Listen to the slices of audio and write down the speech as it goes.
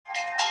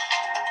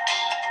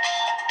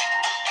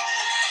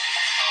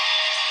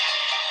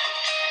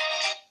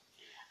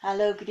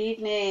Hello, good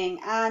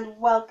evening, and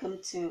welcome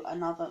to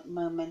another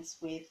Moments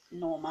with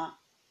Norma.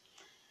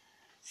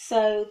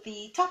 So,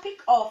 the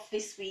topic of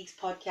this week's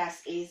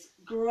podcast is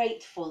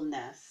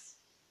gratefulness.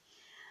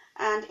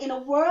 And in a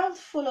world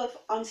full of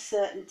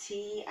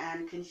uncertainty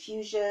and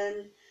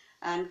confusion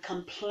and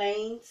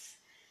complaints,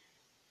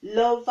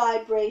 low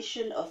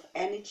vibration of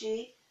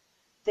energy,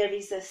 there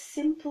is a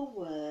simple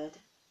word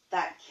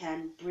that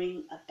can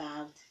bring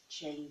about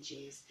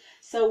changes.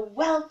 So,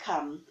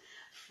 welcome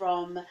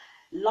from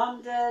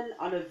London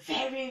on a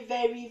very,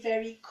 very,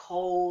 very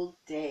cold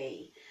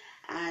day.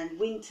 And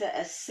winter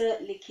has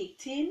certainly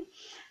kicked in.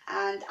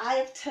 And I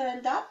have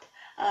turned up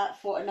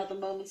for another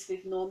Moments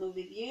with Norma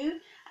with you.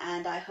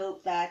 And I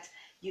hope that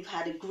you've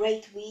had a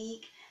great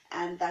week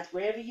and that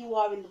wherever you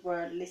are in the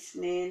world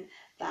listening,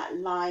 that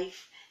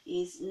life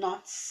is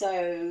not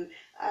so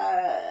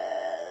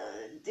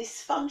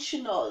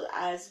dysfunctional,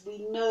 as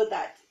we know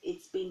that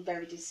it's been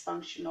very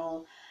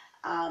dysfunctional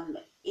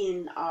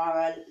in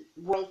our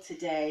world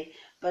today,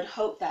 but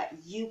hope that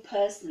you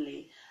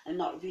personally are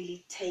not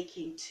really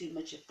taking too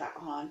much of that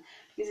on,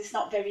 because it's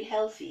not very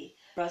healthy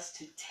for us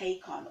to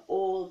take on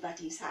all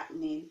that is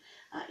happening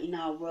in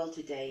our world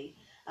today.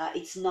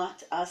 It's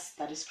not us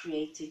that has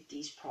created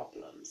these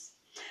problems.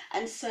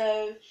 And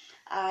so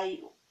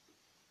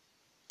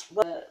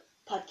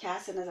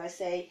podcast, and as I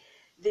say,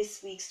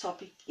 this week's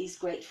topic is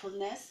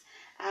gratefulness.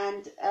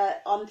 And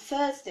on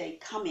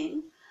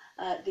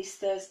this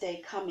Thursday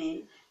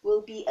coming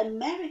will be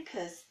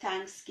America's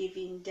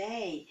Thanksgiving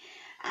Day,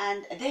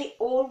 and they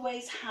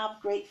always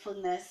have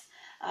gratefulness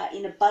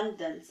in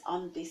abundance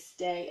on this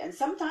day. And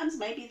sometimes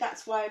maybe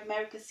that's why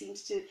America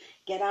seems to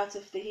get out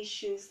of the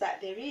issues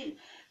that they're in,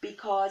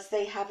 because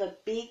they have a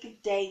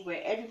big day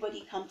where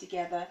everybody come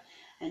together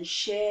and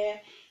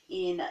share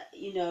in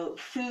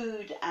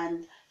food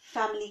and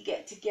family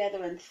get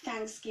together and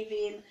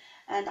Thanksgiving.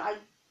 And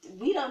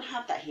we don't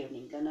have that here in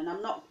England, and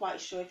I'm not quite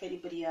sure if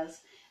anybody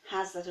else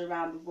has that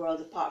around the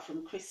world apart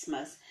from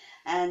Christmas.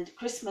 And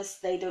Christmas,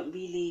 they don't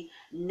really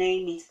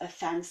name it a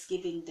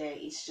Thanksgiving Day,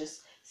 it's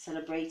just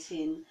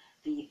celebrating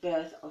the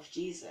birth of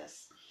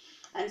Jesus.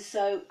 And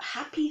so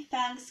happy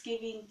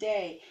Thanksgiving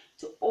Day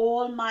to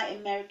all my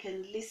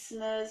American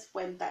listeners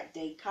when that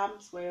day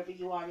comes, wherever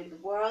you are in the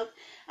world,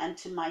 and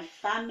to my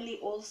family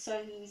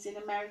also who's in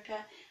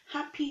America.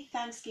 Happy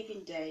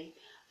Thanksgiving Day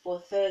for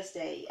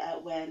Thursday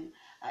when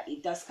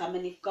it does come.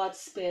 And if God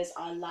spares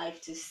our life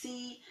to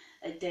see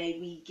a day,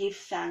 we give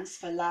thanks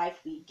for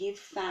life, we give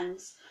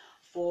thanks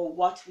for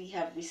what we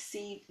have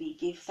received, we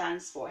give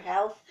thanks for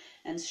health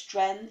and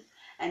strength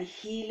and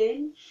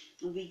healing.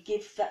 We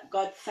give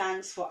God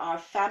thanks for our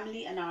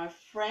family and our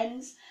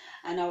friends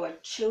and our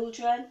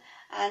children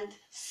and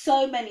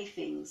so many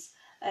things.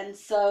 And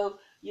so,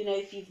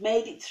 if you've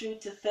made it through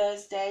to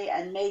Thursday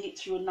and made it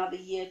through another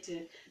year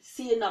to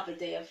see another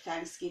day of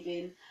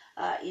Thanksgiving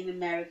in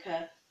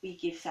America, we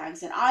give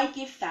thanks. And I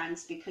give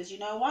thanks because you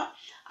know what?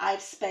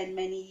 I've spent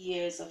many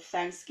years of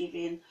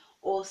Thanksgiving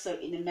also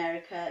in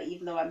America.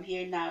 Even though I'm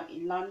here now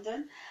in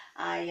London,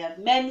 I have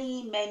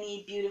many,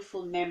 many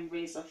beautiful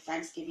memories of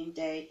Thanksgiving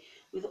Day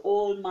with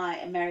all my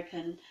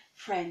American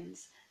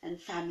friends and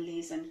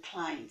families and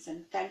clients.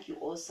 And thank you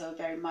also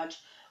very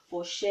much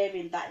for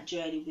sharing that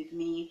journey with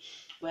me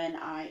when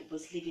I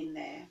was living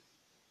there.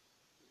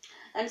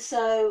 And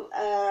so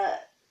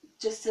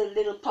just a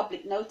little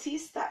public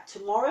notice that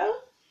tomorrow,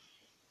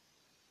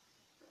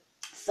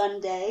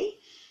 Sunday,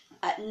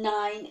 at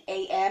 9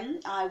 a.m.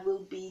 I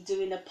will be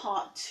doing a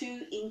part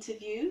 2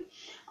 interview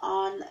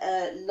on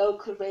a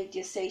local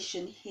radio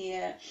station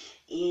here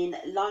in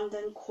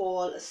London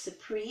called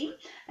Supreme.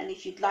 And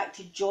if you'd like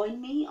to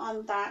join me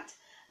on that,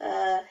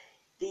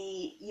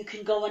 you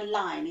can go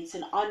online. It's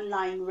an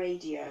online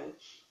radio,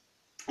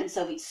 and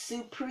so it's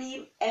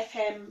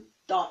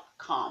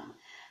supremefm.com,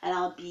 and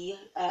I'll be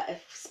a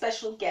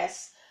special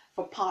guest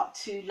for part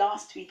 2.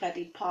 Last week I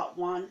did part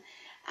 1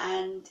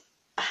 and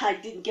I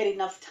didn't get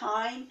enough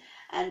time,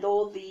 and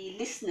all the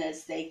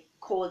listeners, they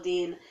called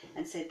in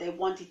and said they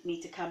wanted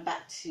me to come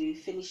back to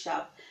finish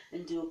up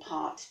and do a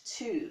part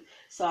 2.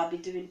 So I'll be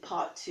doing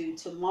part 2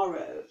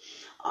 tomorrow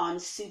on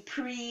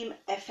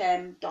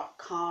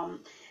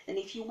supremefm.com. And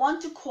if you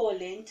want to call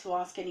in to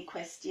ask any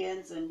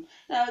questions and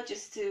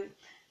just to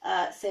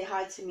say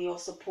hi to me or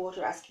support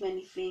or ask me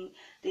anything,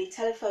 the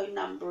telephone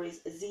number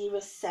is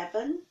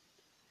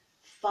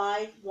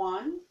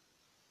 0751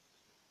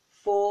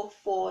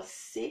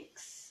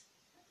 446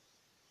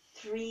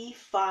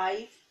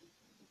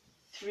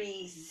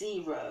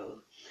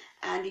 3530.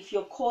 And if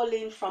you're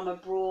calling from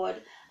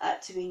abroad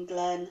to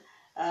England,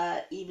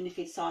 even if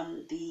it's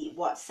on the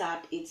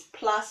WhatsApp, it's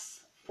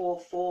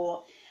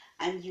 +44,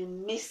 and you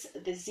miss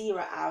the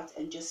 0 out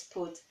and just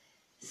put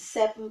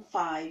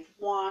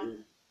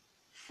 751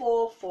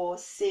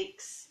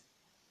 446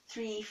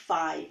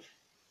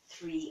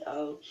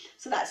 3530.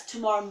 So that's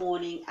tomorrow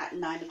morning at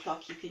 9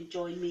 o'clock. You can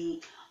join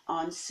me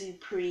on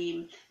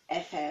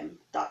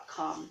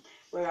supremefm.com,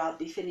 where I'll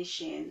be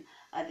finishing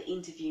the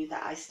interview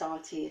that I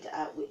started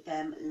with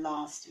them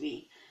last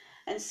week.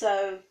 And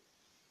so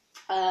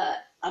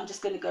I'm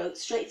just going to go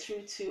straight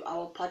through to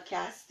our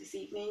podcast this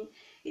evening.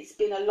 It's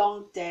been a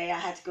long day. I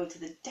had to go to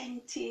the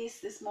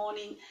dentist this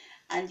morning,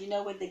 and you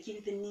know when they give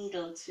you the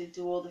needle to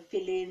do all the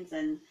fillings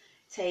and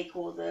take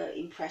all the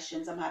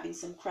impressions, I'm having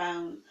some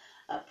crown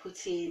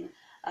put in.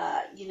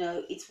 You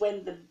know, it's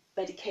when the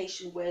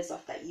medication wears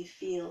off that you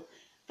feel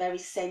very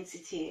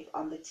sensitive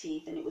on the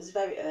teeth, and it was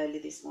very early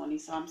this morning,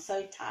 so I'm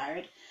so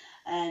tired.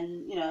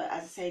 And you know,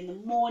 as I say, in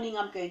the morning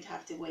I'm going to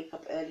have to wake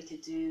up early to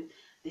do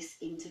this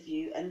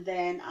interview. And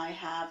then I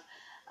have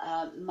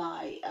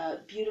my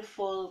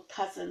beautiful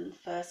cousin,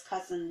 first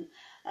cousin.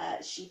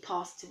 She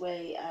passed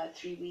away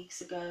 3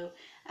 weeks ago,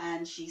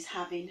 and she's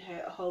having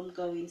her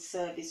homegoing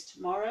service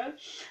tomorrow,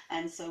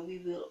 and so we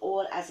will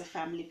all as a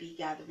family be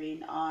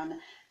gathering on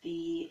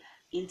the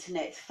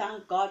internet.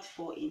 Thank God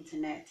for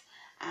internet.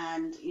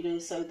 And you know,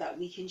 so that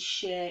we can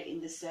share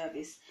in the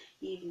service,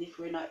 even if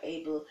we're not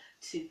able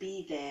to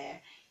be there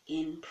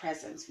in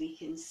presence, we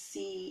can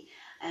see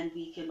and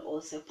we can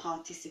also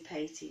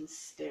participate in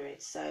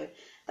spirit. So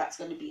that's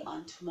going to be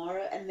on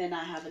tomorrow. And then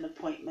I have an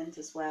appointment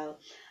as well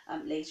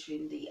later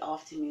in the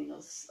afternoon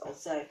or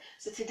so.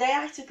 So today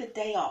I took a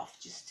day off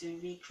just to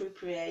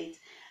recuperate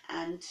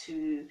and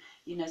to,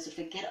 you know, sort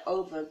of get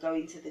over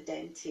going to the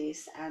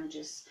dentist and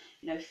just,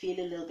 you know, feel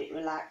a little bit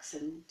relaxed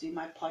and do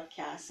my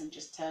podcast and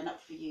just turn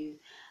up for you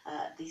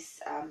this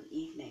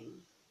evening.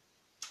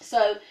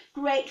 So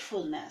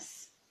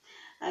gratefulness.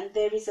 And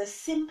there is a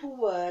simple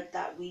word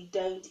that we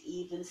don't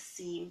even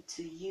seem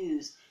to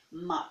use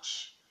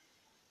much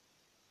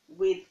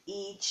with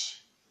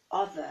each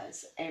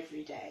others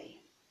every day.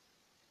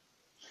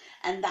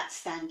 And that's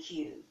thank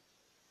you.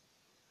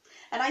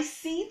 And I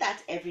see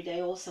that every day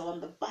also on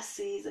the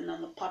buses and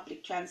on the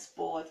public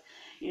transport.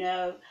 You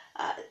know,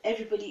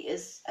 everybody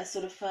is a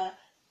sort of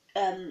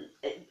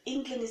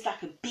England is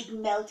like a big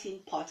melting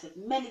pot of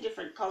many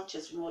different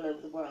cultures from all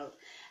over the world.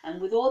 And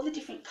with all the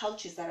different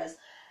cultures that has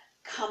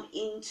come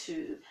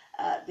into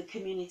the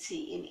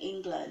community in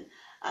England,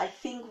 I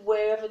think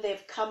wherever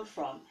they've come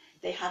from,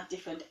 they have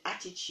different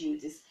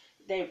attitudes.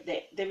 They're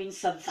in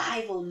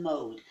survival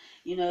mode.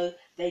 You know,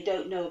 they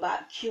don't know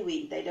about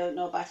queuing. They don't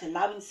know about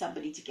allowing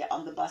somebody to get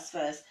on the bus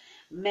first.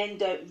 Men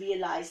don't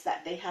realize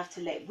that they have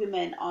to let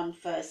women on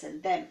first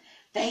and them.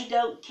 They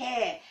don't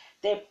care.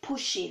 They're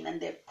pushing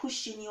and they're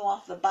pushing you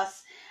off the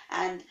bus,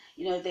 and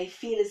you know, they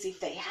feel as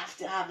if they have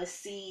to have a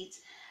seat.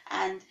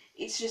 And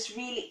it's just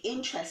really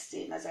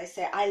interesting. As I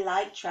say, I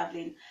like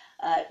traveling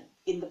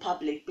in the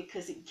public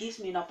because it gives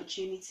me an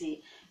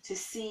opportunity to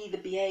see the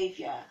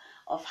behavior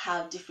of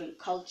how different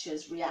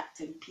cultures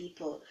react and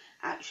people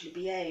actually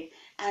behave.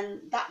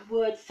 And that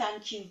word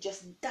thank you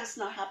just does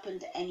not happen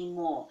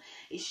anymore.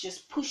 It's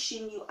just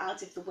pushing you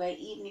out of the way,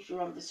 even if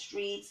you're on the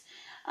streets.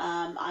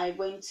 I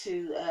went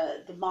to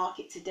the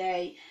market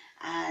today,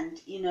 and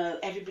you know,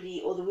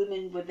 everybody, all the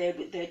women were there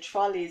with their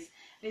trolleys.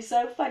 And it's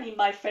so funny,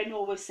 my friend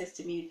always says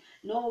to me,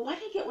 no, why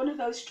don't you get one of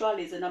those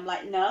trolleys? And I'm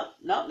like, no,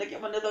 they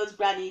get one of those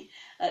granny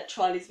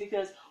trolleys,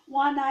 because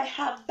one, I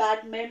have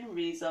bad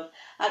memories of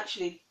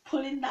actually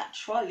pulling that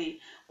trolley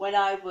when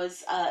I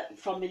was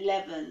from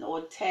 11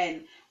 or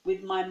 10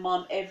 with my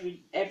mom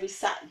every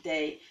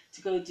Saturday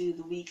to go do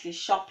the weekly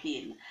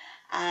shopping.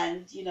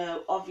 And you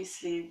know,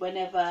 obviously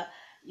whenever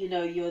you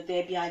know you're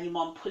there behind your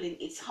mom pulling,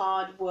 it's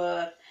hard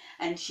work,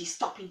 and she's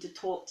stopping to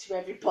talk to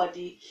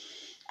everybody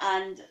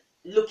and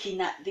looking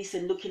at this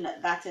and looking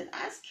at that. And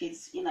as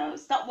kids, you know,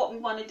 it's not what we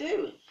want to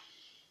do.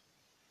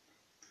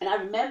 And I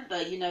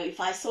remember, you know, if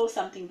I saw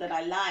something that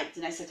I liked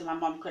and I said to my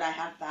mom, could I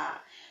have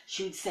that?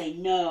 She would say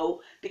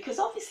no, because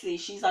obviously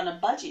she's on a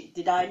budget.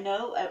 Did I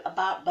know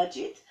about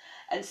budget?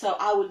 And so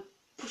I would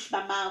push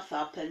my mouth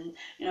up, and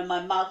you know,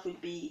 my mouth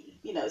would be,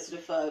 you know,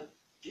 sort of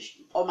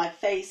or my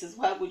face as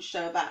well would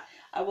show that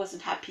I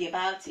wasn't happy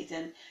about it.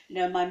 And you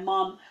know, my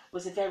mom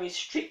was a very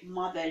strict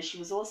mother, and she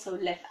was also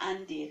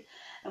left-handed.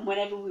 And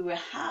whenever we were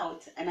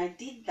out and I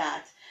did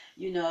that,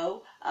 you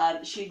know,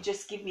 she'd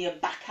just give me a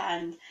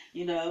backhand,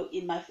 you know,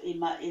 in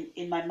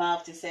my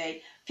mouth to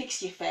say,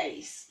 fix your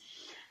face.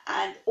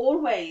 And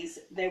always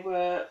there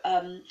were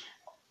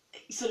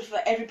sort of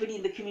everybody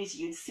in the community.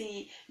 You'd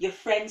see your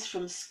friends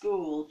from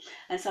school,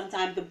 and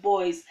sometimes the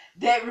boys,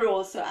 they were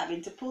also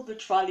having to pull the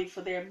trolley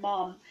for their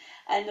mom.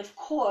 And of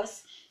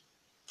course,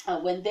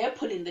 when they're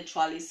pulling the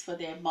trolleys for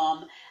their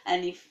mom,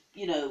 and if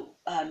you know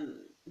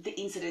the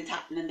incident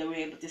happened and they were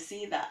able to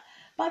see that,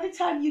 by the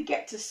time you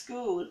get to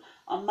school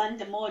on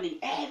Monday morning,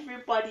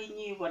 everybody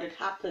knew what had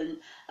happened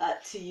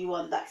to you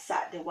on that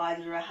Saturday while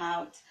you were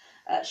out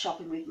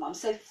shopping with mom.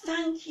 So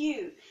thank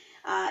you.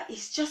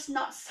 It's just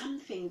not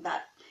something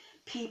that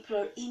people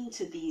are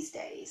into these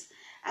days.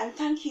 And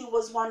thank you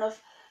was one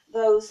of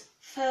those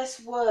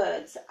first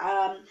words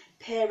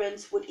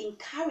parents would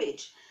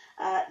encourage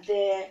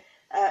their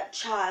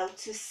child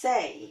to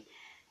say,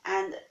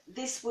 and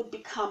this would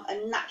become a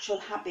natural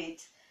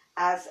habit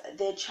as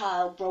their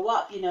child grow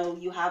up. You know,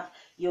 you have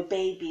your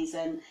babies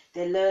and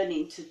they're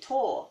learning to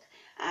talk,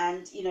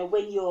 and you know,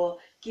 when you're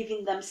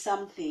giving them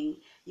something,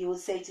 you will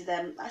say to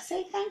them, I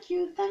say thank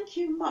you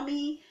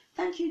mommy,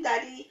 thank you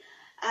daddy.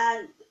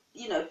 And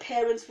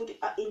parents would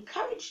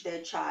encourage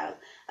their child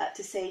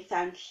to say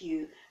thank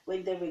you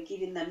when they were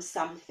giving them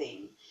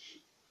something,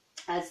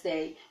 as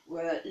they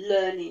were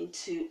learning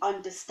to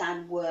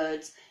understand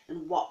words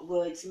and what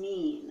words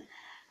mean.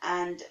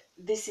 And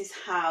this is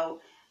how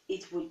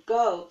it would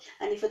go.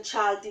 And if a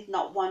child did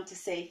not want to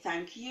say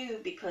thank you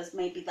because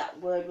maybe that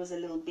word was a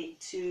little bit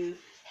too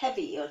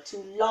heavy or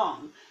too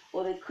long,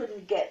 or they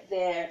couldn't get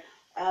their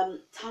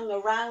tongue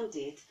around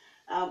it,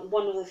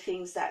 one of the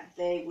things that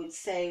they would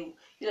say,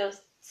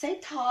 say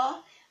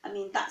tar. I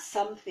mean, that's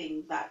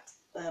something that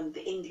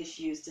the English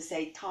used to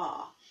say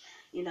tar,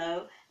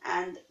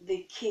 and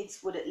the kids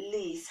would at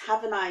least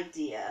have an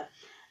idea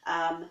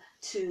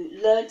to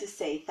learn to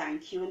say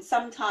thank you. And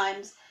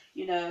sometimes,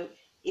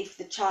 if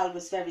the child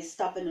was very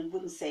stubborn and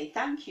wouldn't say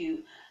thank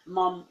you,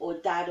 mom or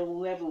dad or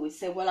whoever would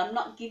say, well, I'm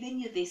not giving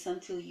you this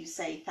until you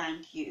say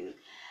thank you.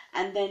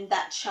 And then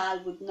that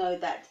child would know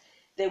that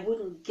they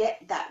wouldn't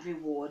get that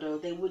reward, or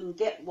they wouldn't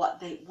get what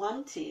they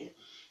wanted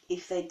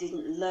if they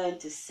didn't learn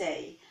to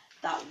say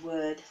that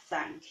word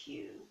thank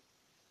you.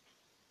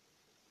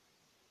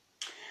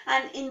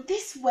 And in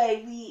this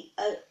way, we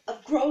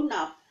have grown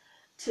up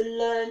to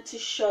learn to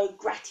show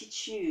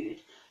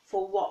gratitude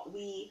for what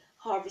we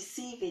are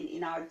receiving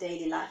in our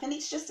daily life. And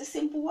it's just a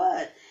simple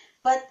word.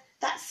 But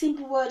that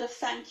simple word of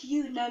thank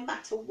you, no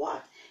matter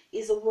what,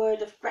 is a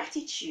word of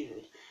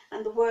gratitude.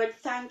 And the word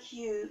thank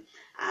you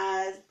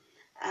has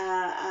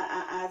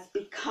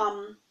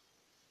become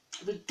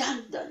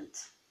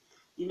redundant.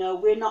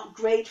 We're not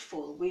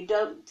grateful. We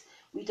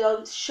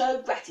don't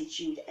show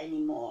gratitude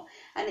anymore,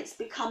 and it's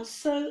become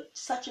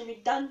such a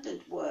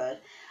redundant word.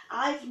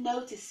 I've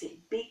noticed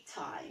it big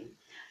time.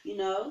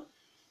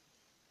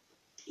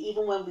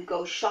 Even when we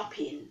go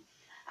shopping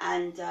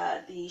and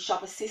the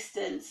shop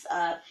assistants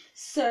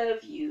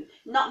serve you,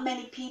 not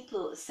many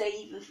people say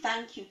even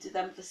thank you to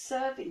them for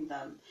serving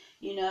them.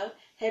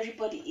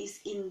 Everybody is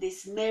in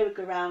this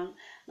merry-go-round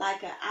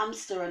like a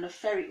hamster on a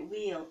Ferris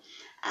wheel,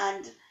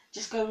 and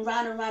just going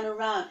round and round and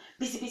round,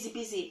 busy, busy,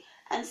 busy.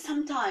 And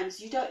sometimes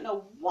you don't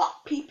know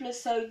what people are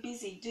so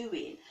busy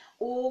doing,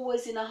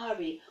 always in a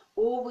hurry,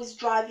 always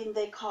driving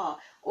their car,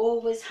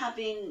 always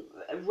having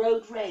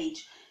road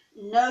rage.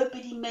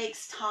 Nobody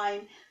makes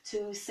time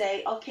to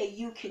say, okay,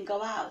 you can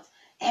go out.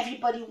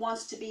 Everybody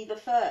wants to be the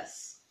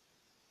first.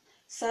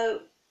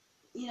 So,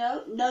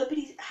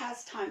 nobody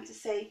has time to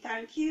say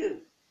thank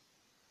you.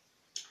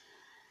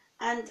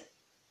 And,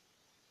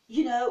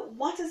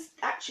 what has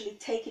actually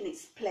taken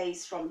its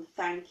place from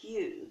thank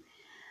you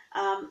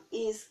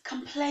is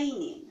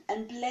complaining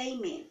and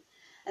blaming.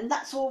 And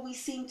that's all we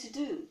seem to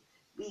do.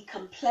 We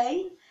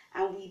complain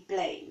and we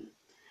blame.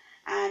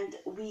 And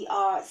we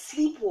are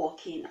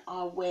sleepwalking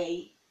our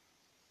way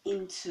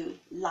into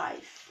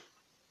life.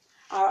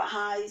 Our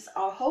eyes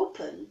are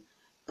open,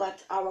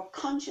 but our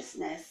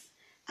consciousness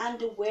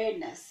and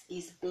awareness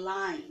is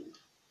blind.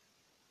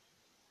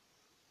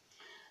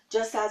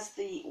 Just as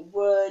the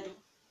world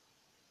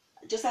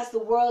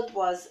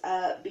was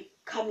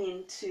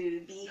becoming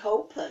to be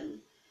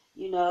open,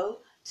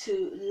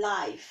 to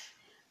life,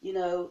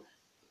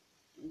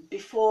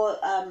 before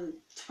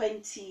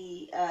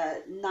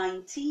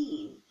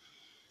 2019.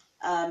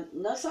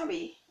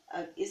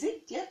 Is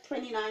it? Yeah,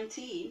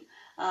 2019,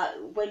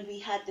 when we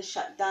had the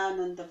shutdown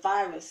and the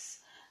virus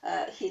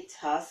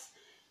hit us.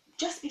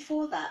 Just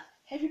before that,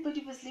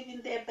 everybody was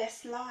living their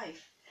best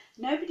life.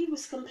 Nobody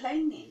was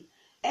complaining.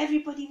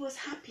 Everybody was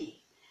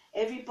happy.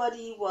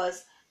 Everybody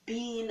was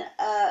being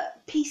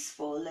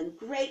peaceful and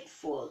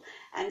grateful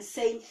and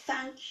saying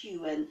thank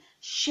you and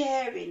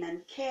sharing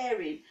and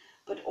caring.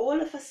 But all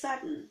of a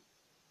sudden,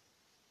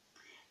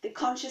 the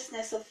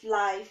consciousness of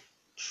life,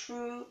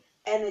 true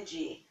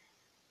energy,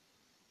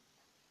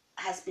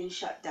 has been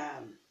shut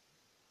down.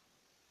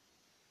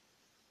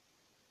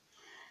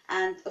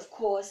 And of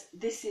course,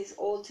 this is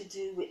all to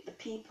do with the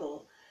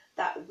people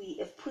that we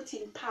have put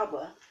in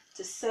power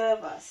to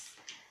serve us,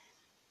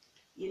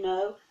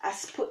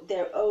 has put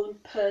their own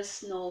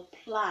personal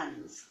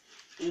plans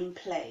in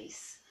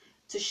place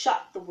to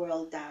shut the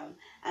world down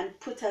and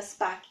put us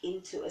back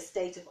into a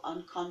state of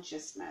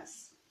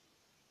unconsciousness.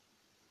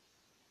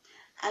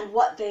 And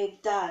what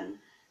they've done,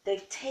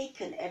 they've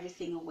taken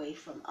everything away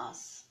from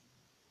us.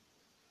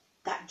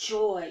 That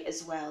joy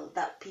as well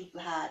that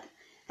people had,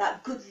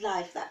 that good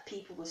life that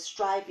people were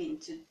striving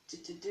to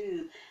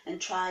do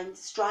and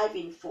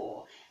striving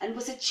for and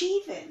was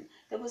achieving.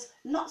 There was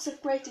lots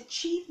of great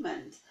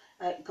achievement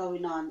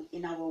going on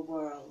in our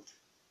world.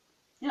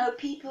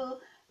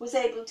 People was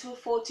able to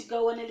afford to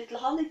go on a little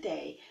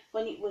holiday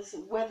when it was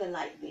weather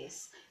like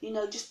this,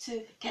 just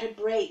to get a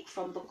break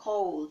from the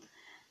cold.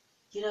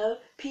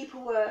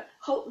 People were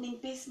opening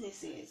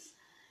businesses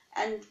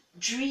and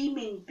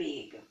dreaming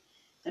big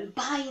and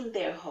buying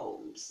their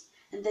homes.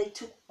 And they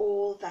took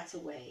all that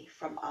away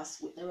from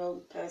us with their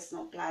own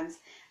personal plans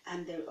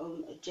and their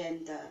own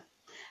agenda.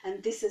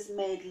 And this has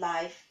made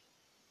life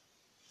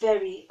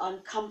very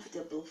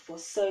uncomfortable for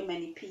so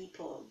many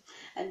people.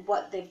 And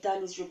what they've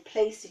done is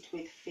replace it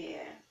with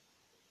fear.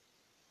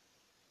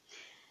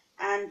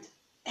 And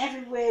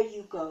everywhere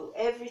you go,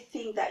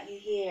 everything that you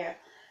hear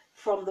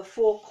from the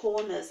four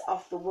corners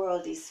of the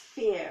world is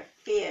fear,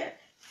 fear,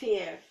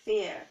 fear,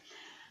 fear.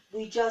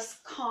 We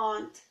just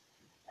can't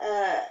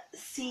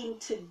seem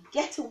to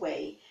get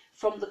away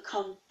from the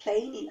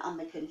complaining and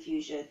the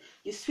confusion.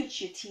 You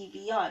switch your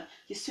TV on,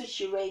 you switch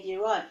your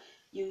radio on,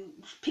 you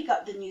pick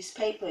up the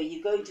newspaper,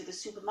 you go into the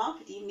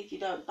supermarket, even if you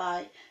don't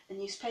buy the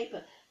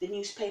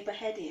newspaper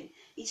heading,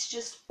 it's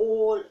just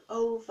all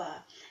over.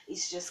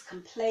 It's just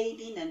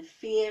complaining and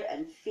fear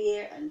and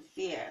fear and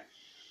fear.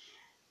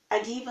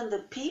 And even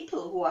the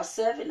people who are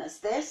serving us,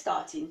 they're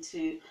starting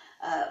to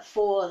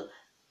fall,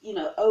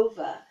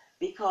 over,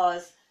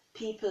 because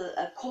people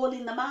are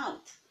calling them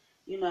out,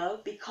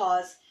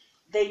 because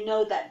they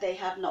know that they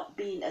have not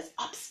been as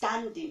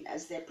upstanding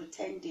as they're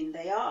pretending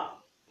they are.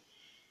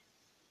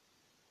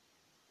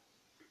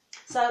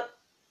 So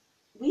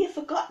we have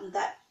forgotten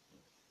that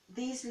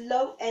these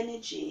low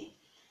energy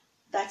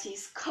that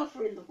is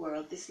covering the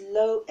world, this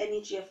low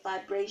energy of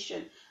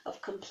vibration,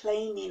 of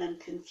complaining and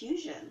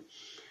confusion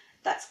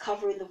that's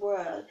covering the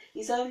world,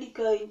 is only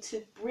going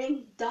to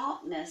bring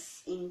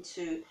darkness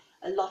into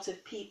a lot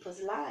of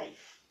people's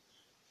life.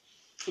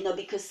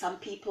 Because some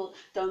people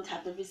don't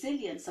have the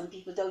resilience, some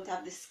people don't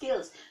have the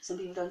skills, some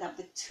people don't have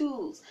the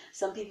tools,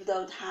 some people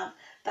don't have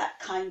that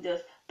kind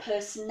of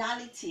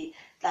personality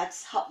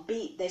that's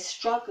upbeat. They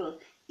struggle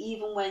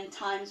even when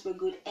times were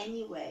good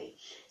anyway.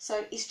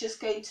 So it's just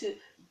going to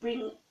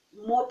bring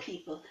more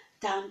people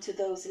down to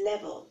those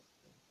levels.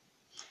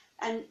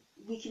 And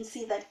we can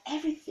see that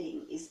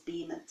everything is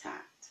being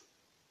attacked.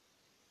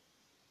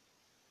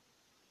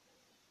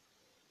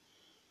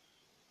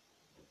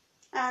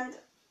 And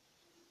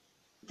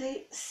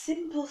the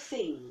simple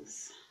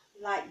things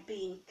like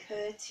being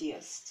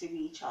courteous to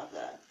each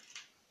other,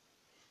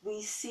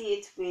 we see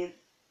it with,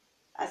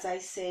 as I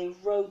say,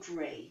 road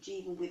rage,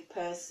 even with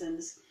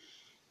persons.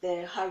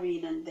 They're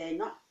hurrying and they're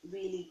not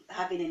really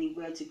having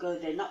anywhere to go.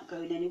 They're not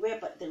going anywhere,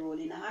 but they're all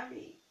in a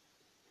hurry.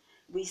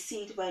 We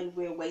see it when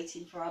we're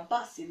waiting for our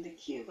bus in the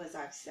queue, as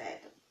I've said.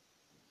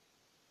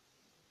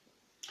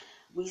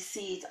 We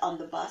see it on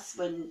the bus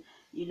when,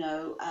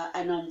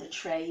 and on the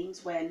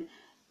trains when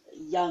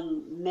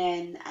young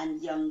men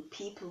and young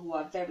people who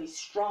are very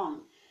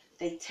strong,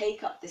 they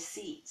take up the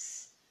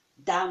seats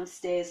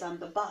downstairs on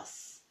the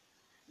bus.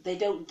 They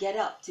don't get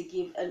up to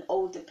give an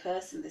older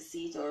person the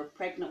seat, or a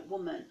pregnant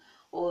woman,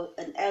 or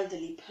an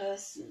elderly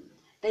person.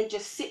 They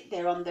just sit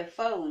there on their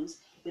phones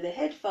with their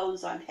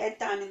headphones on, head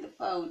down in the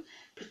phone,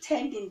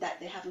 pretending that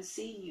they haven't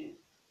seen you.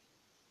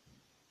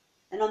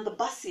 And on the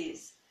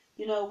buses,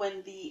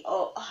 when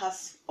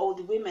us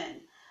older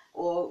women,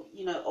 or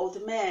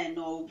older men,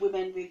 or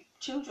women with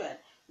children,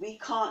 we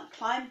can't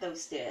climb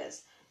those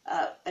stairs,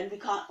 and we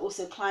can't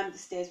also climb the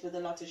stairs with a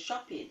lot of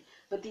shopping.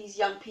 But these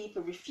young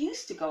people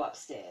refuse to go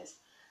upstairs.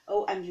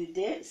 Oh, and you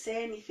daren't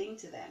say anything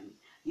to them.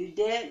 You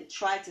daren't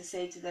try to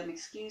say to them,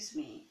 excuse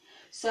me.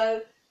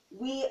 So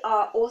we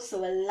are also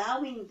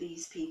allowing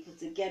these people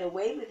to get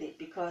away with it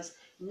because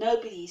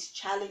nobody is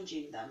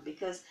challenging them.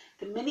 Because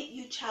the minute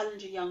you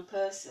challenge a young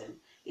person,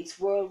 it's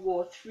World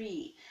War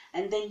III,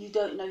 and then you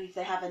don't know if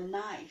they have a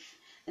knife.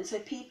 And so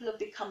people have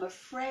become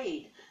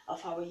afraid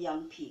of our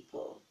young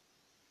people.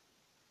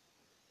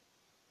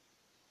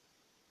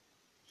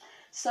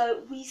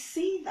 So we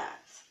see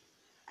that,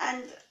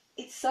 and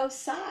it's so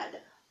sad,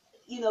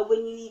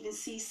 when you even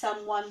see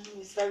someone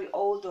who is very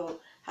old or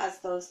has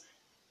those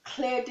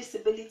clear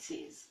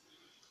disabilities,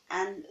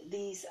 and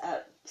these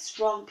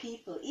strong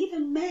people,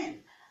 even men.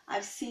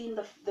 I've seen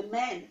the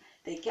men,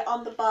 they get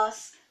on the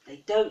bus,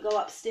 they don't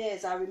go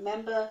upstairs. I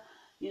remember,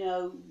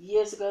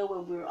 years ago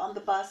when we were on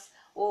the bus,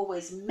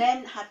 always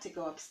men had to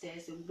go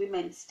upstairs and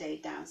women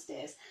stayed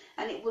downstairs.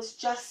 And it was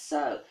just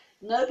so.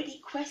 Nobody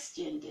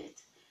questioned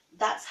it.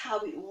 That's how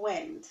it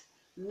went.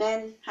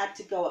 Men had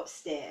to go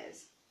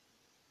upstairs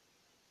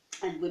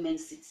and women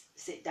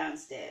sit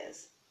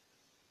downstairs.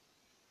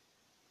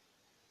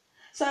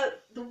 So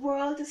the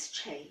world has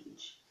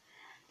changed,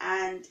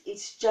 and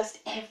it's just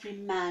every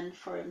man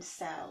for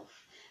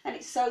himself. And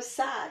it's so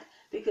sad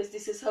because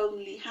this has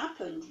only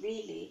happened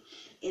really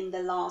in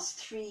the last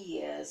 3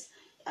 years.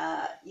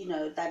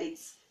 That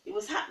it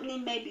was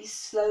happening maybe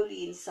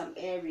slowly in some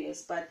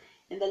areas, but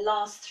in the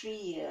last 3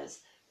 years,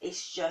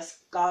 it's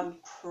just gone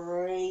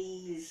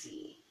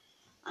crazy.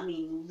 I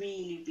mean,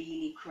 really,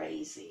 really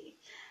crazy.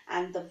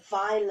 And the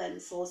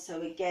violence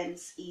also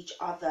against each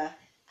other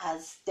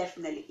has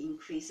definitely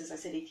increased. As I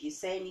said, if you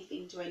say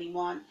anything to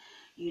anyone,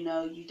 you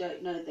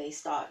don't know, they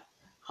start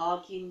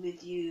arguing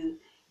with you,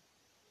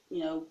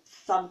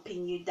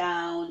 thumping you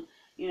down,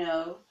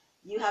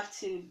 you have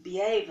to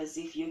behave as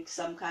if you're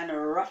some kind of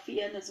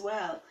ruffian as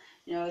well,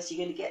 so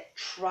you're going to get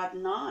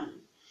trodden on.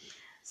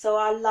 So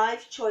our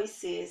life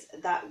choices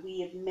that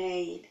we have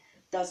made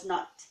does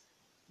not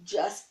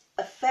just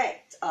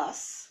affect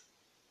us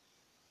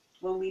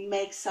when we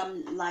make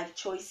some life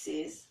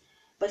choices,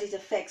 but it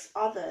affects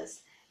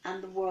others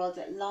and the world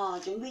at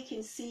large. And we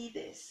can see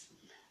this,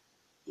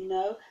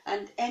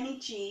 and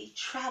energy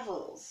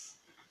travels.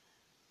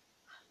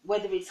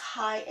 whether it's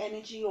high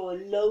energy or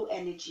low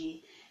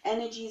energy.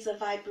 Energy is a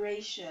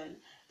vibration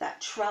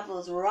that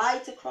travels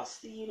right across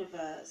the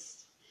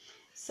universe.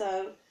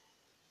 So,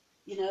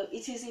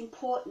 it is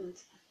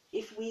important.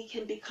 If we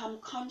can become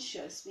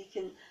conscious, we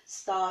can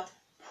start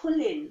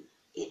pulling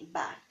it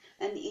back.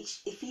 And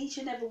if each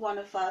and every one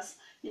of us,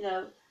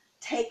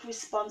 take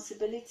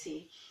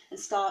responsibility and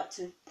start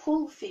to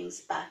pull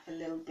things back a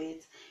little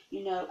bit,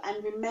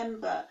 and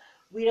remember,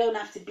 we don't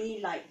have to be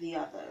like the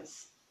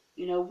others.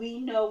 We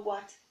know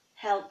what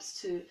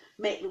helps to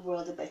make the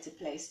world a better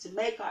place, to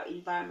make our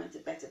environment a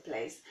better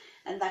place,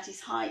 and that is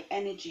high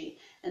energy,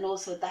 and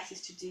also that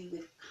is to do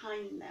with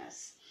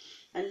kindness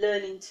and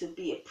learning to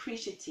be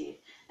appreciative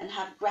and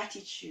have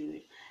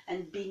gratitude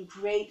and being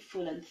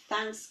grateful and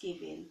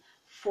thanksgiving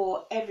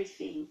for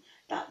everything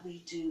that we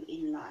do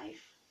in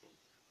life.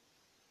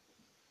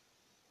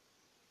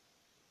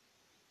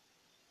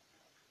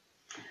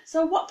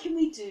 So what can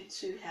we do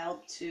to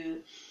help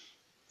to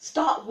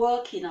start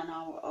working on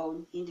our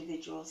own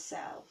individual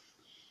self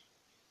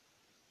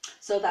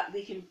so that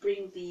we can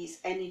bring these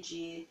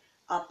energy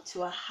up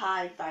to a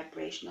high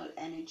vibrational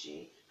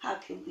energy? How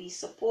can we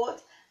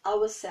support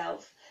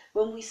ourselves?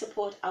 When we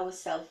support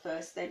ourselves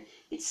first, then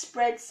it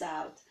spreads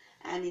out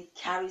and it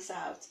carries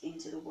out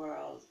into the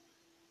world.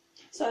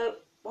 So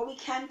what we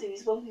can do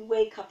is, when we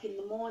wake up in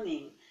the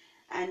morning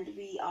and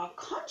we are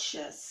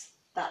conscious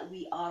that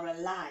we are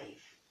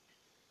alive,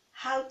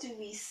 how do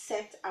we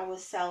set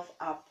ourselves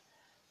up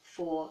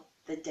for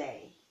the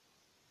day?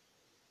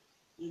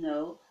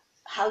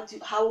 How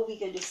are we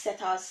going to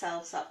set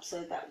ourselves up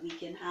so that we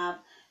can have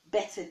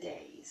better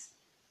days,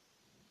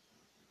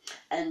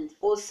 and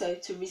also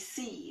to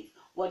receive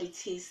what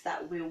it is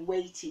that we're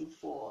waiting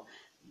for,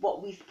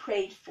 what we've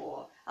prayed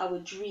for, our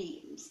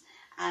dreams,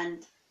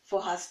 and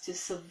for us to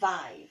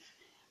survive,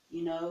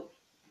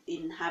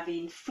 in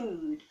having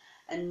food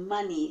and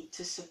money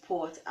to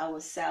support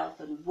ourselves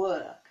and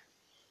work.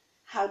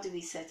 How do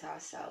we set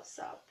ourselves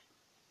up?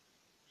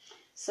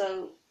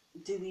 So,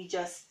 do we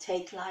just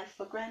take life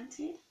for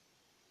granted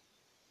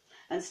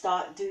and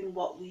start doing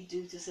what we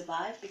do to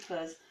survive?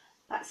 Because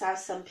that's how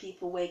some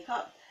people wake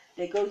up.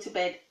 They go to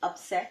bed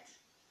upset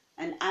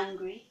and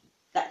angry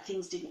that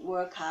things didn't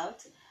work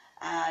out,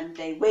 and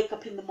they wake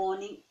up in the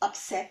morning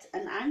upset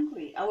and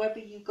angry. However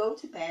you go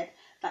to bed,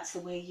 that's the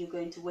way you're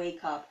going to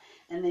wake up.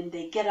 And then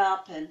they get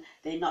up and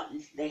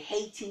they're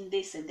hating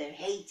this and they're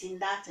hating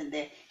that and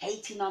they're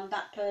hating on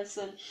that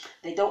person.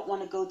 They don't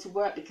want to go to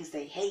work because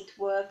they hate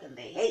work and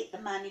they hate the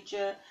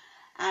manager,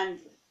 and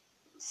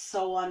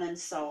so on and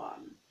so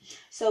on.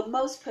 So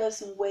most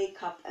persons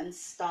wake up and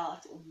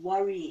start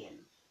worrying.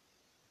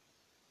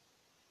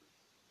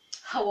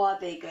 How are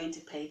they going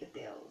to pay the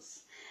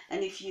bills?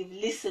 And if you've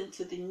listened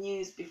to the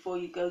news before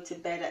you go to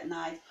bed at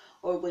night,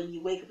 or when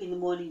you wake up in the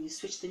morning, you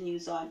switch the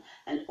news on,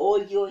 and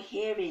all you're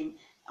hearing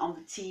on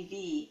the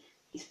TV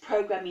is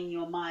programming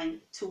your mind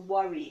to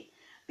worry,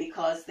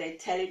 because they're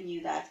telling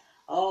you that,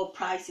 oh,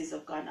 prices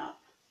have gone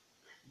up,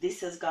 this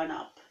has gone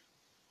up.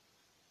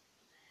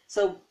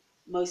 So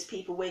most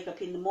people wake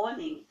up in the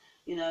morning,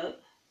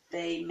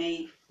 they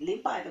may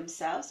live by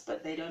themselves,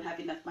 but they don't have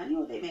enough money,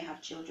 or they may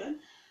have children.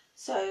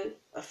 So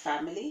a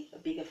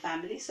bigger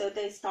family, so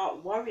they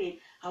start worrying,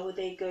 how are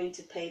they going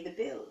to pay the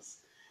bills?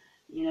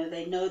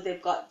 They know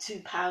they've got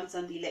 £2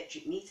 on the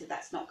electric meter,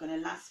 that's not going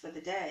to last for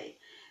the day.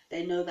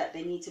 They know that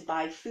they need to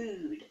buy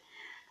food,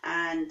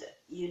 and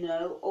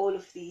all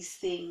of these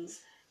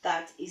things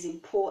that is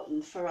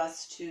important for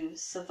us to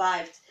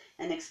survive.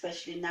 And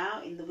especially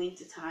now in the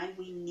winter time,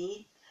 we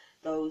need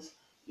those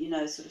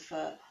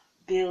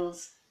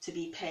bills to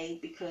be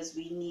paid, because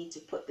we need to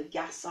put the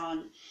gas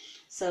on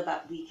so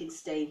that we can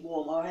stay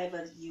warm, or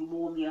however you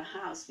warm your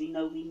house. We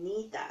know we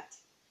need that.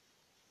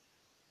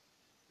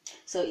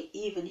 So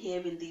even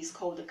here in these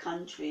colder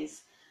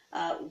countries,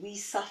 we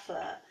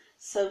suffer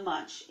so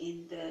much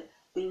in the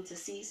winter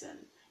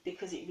season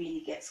because it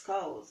really gets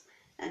cold,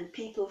 and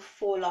people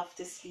fall off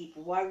to sleep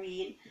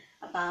worrying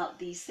about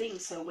these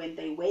things. So when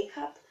they wake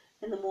up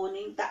in the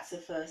morning, that's the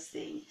first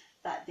thing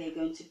that they're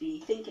going to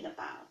be thinking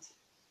about.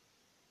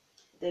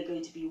 They're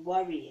going to be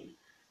worrying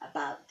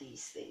about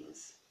these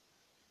things.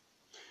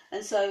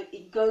 And so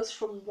it goes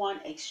from one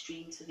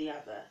extreme to the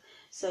other.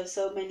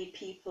 So many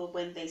people,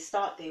 when they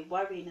start, they're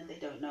worrying and they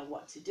don't know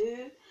what to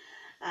do.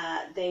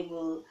 They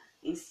will,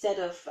 instead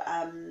of,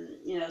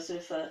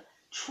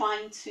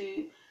 trying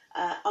to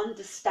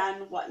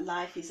understand what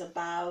life is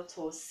about,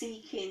 or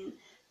seeking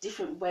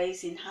different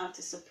ways in how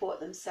to support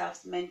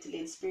themselves mentally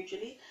and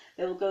spiritually,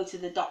 they will go to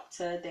the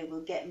doctor, they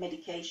will get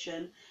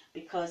medication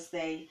because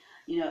they,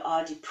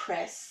 are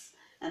depressed,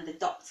 and the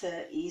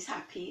doctor is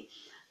happy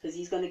because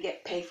he's going to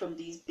get paid from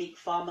these big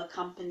pharma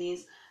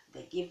companies.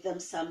 They give them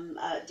some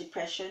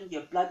depression,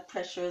 your blood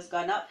pressure has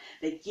gone up,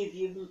 they give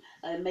you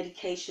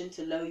medication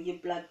to lower your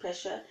blood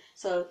pressure.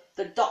 So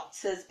the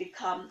doctors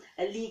become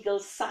a legal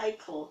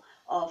cycle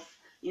of,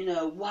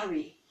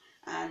 worry,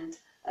 and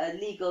a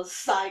legal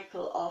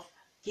cycle of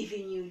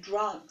giving you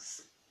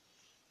drugs.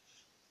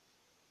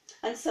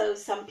 And so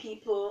some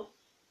people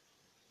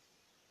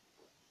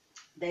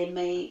they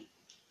may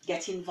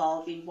get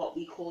involved in what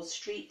we call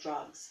street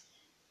drugs,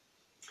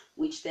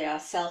 which they are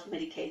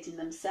self-medicating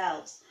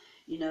themselves.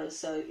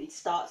 So it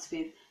starts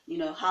with,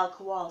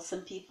 alcohol.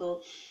 Some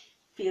people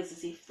feels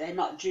as if they're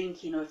not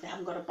drinking, or if they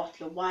haven't got a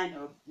bottle of wine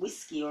or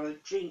whiskey or a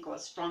drink or a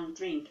strong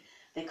drink,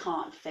 they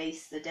can't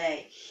face the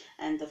day.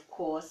 And of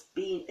course,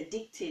 being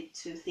addicted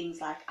to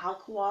things like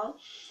alcohol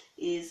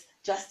is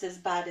just as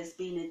bad as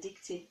being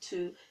addicted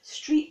to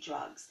street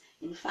drugs.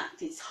 In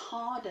fact, it's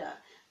harder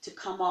to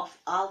come off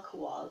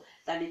alcohol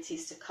than it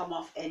is to come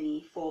off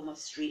any form of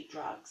street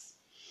drugs.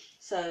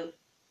 So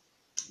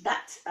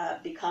that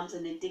becomes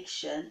an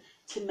addiction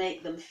to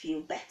make them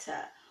feel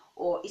better,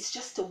 or it's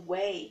just a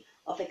way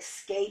of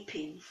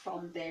escaping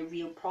from their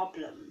real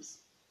problems.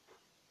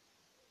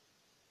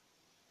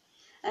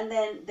 And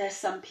then there's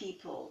some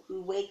people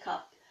who wake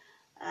up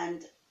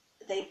and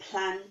they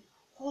plan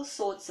all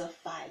sorts of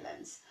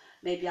violence.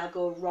 Maybe I'll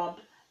go rob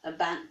a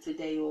bank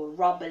today, or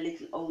rob a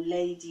little old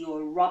lady,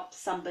 or rob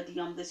somebody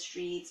on the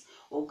streets,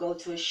 or go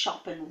to a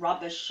shop and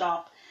rob a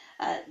shop.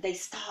 They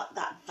start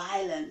that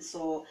violence.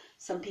 Or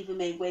some people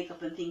may wake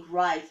up and think,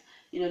 right,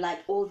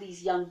 like all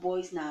these young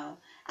boys now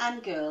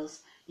and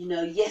girls,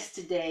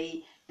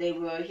 yesterday they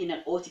were in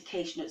an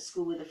altercation at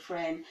school with a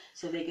friend,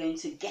 so they're going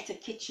to get a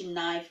kitchen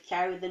knife,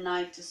 carry the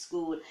knife to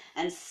school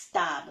and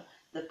stab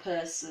the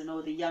person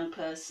or the young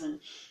person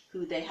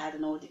who they had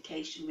an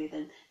altercation with,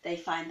 and they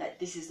find that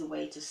this is the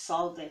way to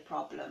solve their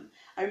problem.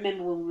 I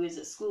remember when we was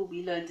at school,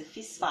 we learned to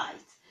fist fight,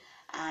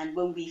 and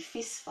when we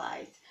fist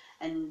fight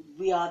and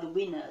we are the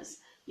winners,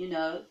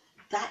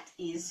 that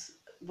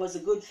was a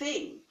good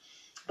thing.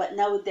 But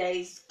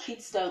nowadays,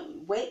 kids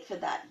don't wait for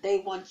that. They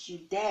want you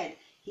dead,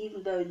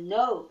 even though they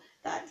know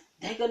that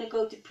they're going to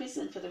go to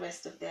prison for the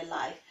rest of their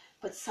life.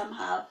 But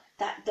somehow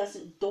that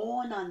doesn't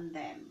dawn on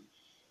them,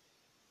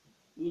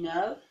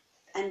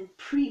 and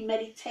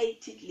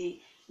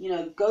premeditatedly,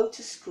 go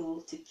to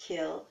school to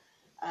kill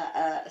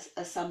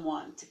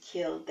someone, to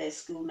kill their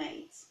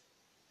schoolmates.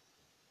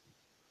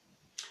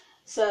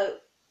 So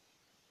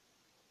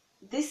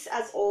this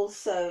has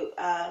also,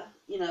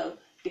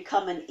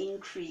 become an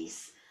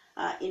increase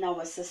in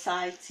our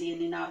society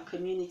and in our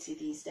community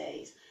these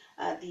days.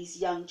 These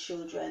young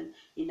children,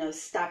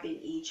 stabbing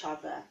each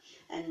other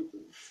and,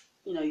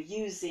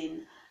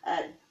 using,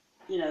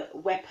 a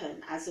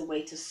weapon as a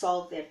way to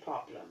solve their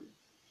problem.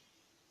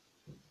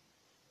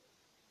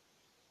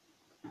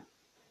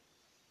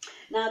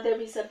 Now,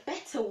 there is a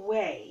better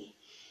way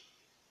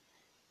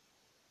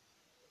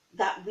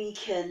that we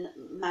can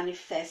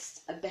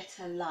manifest a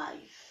better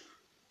life,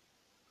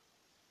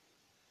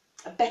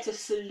 a better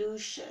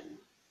solution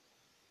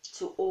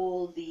to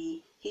all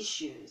the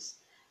issues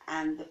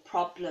and the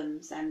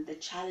problems and the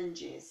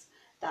challenges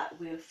that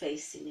we're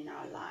facing in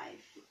our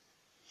life.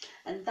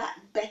 And that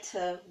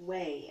better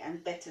way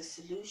and better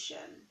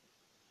solution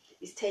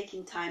is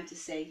taking time to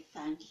say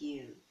thank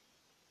you.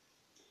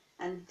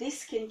 And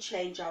this can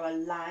change our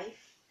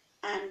life,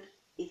 and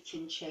it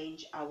can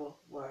change our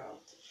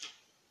world.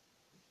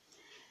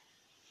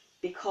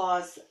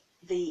 Because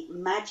the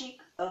magic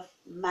of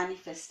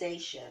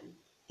manifestation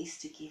is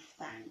to give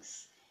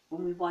thanks.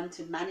 When we want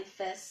to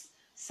manifest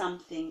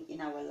something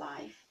in our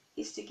life,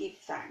 is to give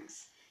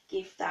thanks.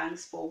 Give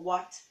thanks for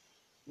what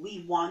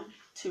we want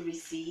to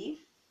receive,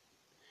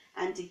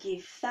 and to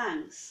give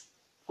thanks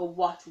for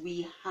what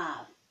we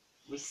have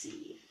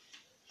received.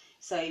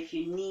 So if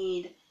you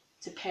need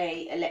to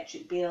pay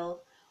electric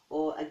bill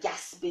or a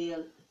gas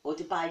bill or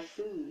to buy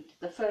food,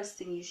 the first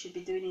thing you should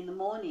be doing in the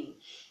morning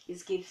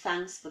is give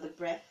thanks for the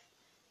breath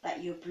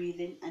that you're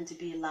breathing and to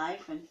be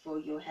alive, and for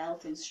your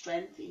health and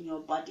strength in your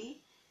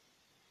body,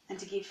 and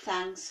to give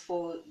thanks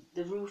for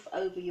the roof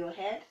over your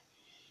head,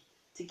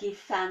 to give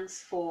thanks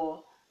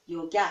for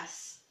your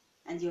gas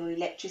and your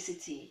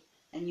electricity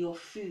and your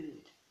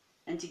food,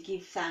 and to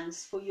give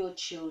thanks for your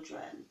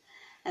children.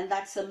 And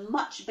that's a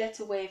much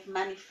better way of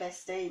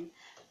manifesting,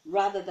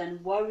 rather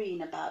than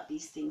worrying about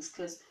these things,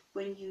 because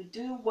when you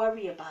do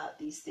worry about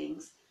these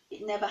things,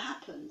 it never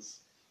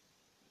happens.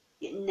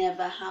 It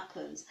never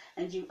happens,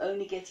 and you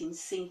only get in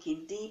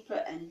sinking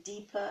deeper and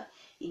deeper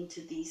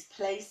into these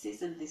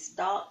places and these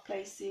dark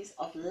places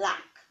of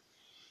lack,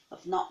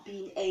 of not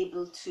being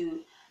able to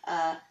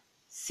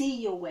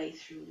see your way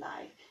through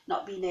life,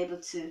 not being able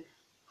to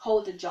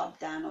hold a job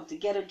down, or to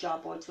get a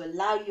job, or to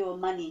allow your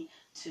money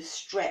to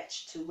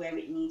stretch to where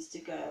it needs to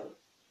go.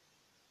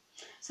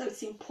 So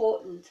it's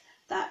important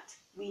that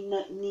we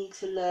need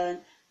to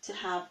learn to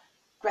have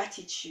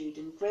gratitude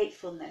and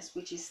gratefulness,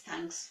 which is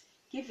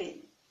thanksgiving.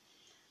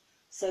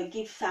 So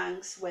give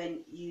thanks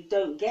when you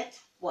don't get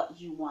what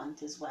you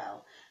want as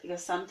well,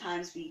 because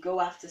sometimes we go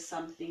after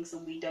some things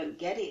and we don't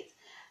get it,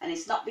 and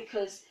it's not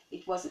because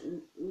it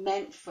wasn't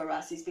meant for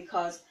us, it's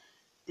because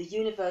the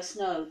universe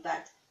knows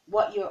that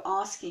what you're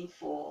asking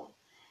for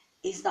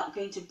is not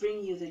going to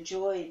bring you the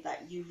joy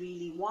that you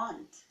really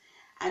want.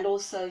 And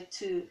also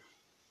to,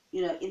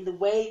 in the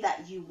way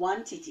that you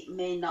want it, it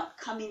may not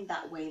come in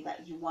that way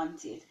that you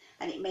want it,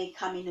 and it may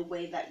come in a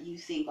way that you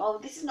think, oh,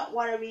 this is not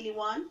what I really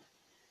want.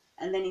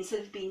 And then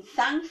instead of being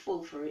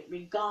thankful for it,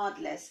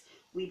 regardless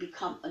we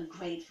become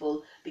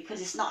ungrateful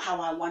because it's not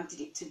how I wanted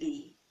it to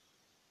be.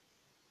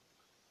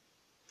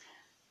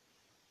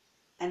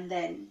 And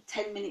then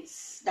 10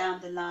 minutes down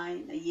the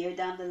line, a year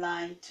down the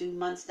line, 2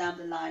 months down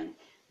the line,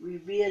 we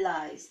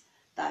realize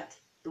that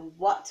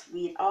what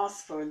we had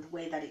asked for and the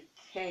way that it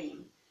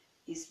came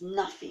is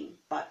nothing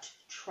but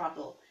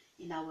trouble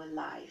in our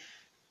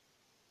life.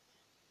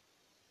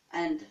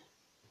 And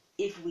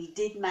if we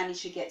did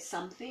manage to get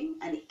something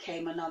and it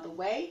came another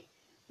way,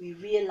 we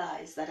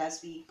realize that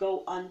as we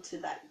go on to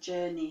that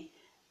journey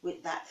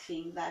with that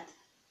thing, that,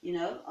 you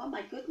know, oh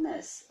my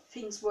goodness,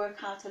 things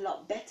work out a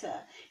lot better.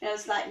 You know,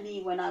 it's like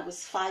me when I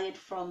was fired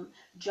from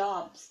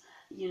jobs,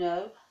 you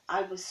know,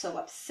 I was so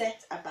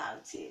upset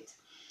about it.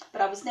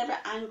 But I was never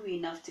angry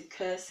enough to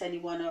curse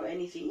anyone or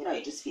anything. You know,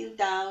 you just feel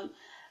down,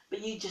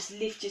 but you just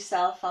lift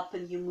yourself up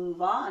and you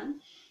move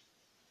on,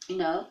 you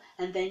know,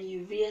 and then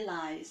you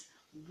realize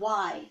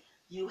why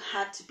you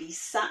had to be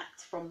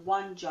sacked from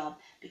one job,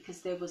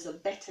 because there was a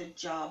better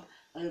job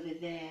over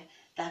there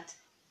that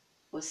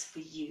was for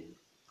you,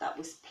 that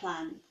was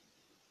planned,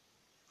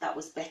 that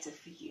was better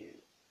for you.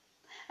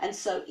 And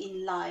so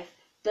in life,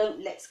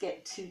 let's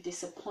get too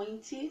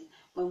disappointed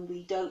when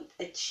we don't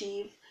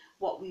achieve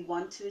what we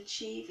want to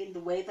achieve in the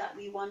way that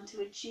we want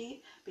to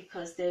achieve,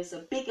 because there's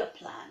a bigger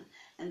plan,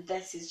 and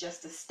this is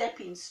just a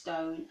stepping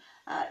stone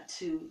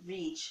to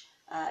reach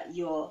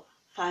your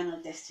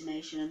final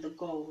destination and the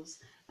goals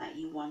that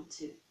you want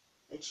to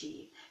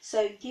achieve.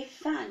 So give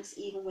thanks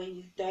even when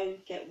you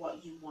don't get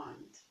what you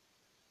want.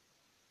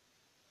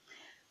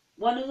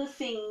 One of the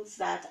things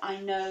that I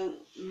know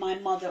my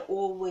mother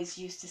always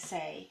used to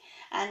say,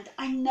 and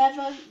I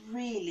never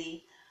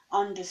really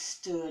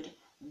understood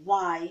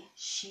why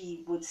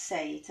she would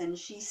say it, and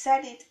she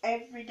said it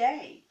every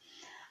day,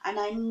 and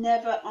I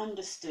never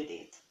understood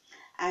it.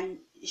 And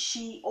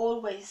she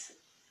always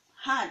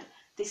had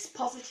this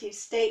positive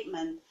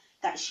statement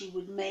that she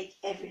would make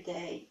every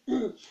day,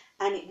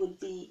 and it would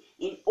be,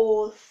 in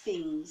all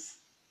things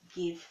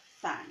give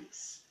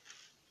thanks.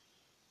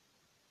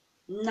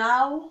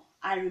 Now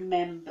I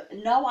remember,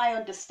 now I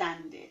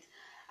understand it.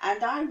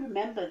 And I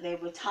remember there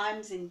were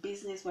times in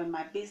business when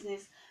my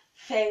business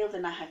failed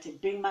and I had to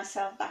bring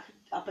myself back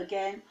up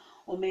again,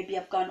 or maybe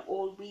I've gone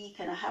all week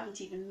and I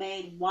haven't even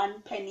made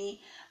 1 penny,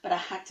 but I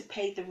had to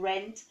pay the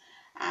rent,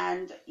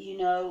 and you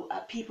know,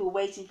 people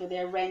waiting for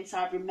their rents.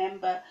 I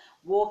remember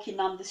walking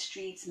on the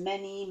streets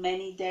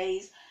many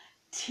days,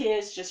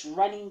 tears just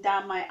running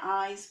down my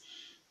eyes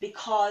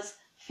because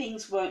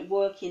things weren't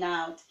working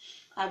out.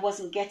 I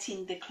wasn't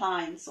getting the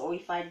clients, or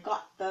if I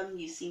got them,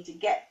 you seem to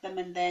get them,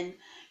 and then,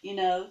 you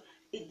know,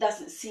 it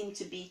doesn't seem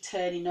to be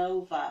turning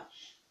over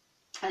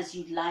as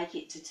you'd like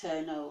it to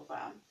turn over.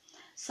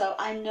 So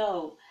I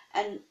know,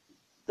 and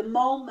the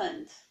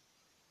moment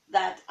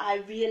that I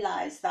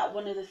realized that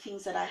one of the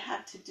things that I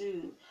had to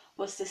do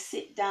was to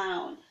sit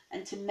down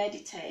and to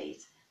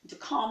meditate, and to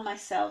calm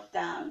myself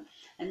down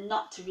and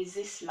not to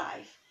resist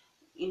life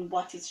in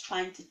what it's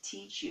trying to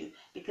teach you,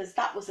 because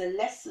that was a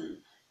lesson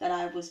that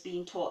I was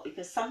being taught.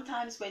 Because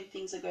sometimes when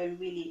things are going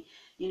really,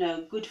 you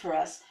know, good for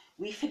us,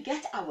 we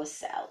forget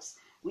ourselves.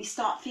 We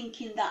start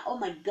thinking that, oh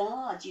my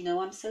God, you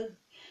know, I'm so,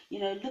 you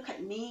know, look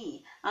at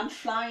me, I'm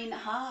flying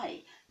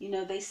high. You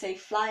know, they say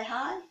fly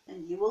high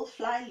and you will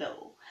fly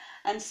low.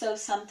 And so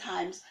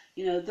sometimes,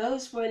 you know,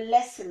 those were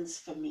lessons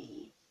for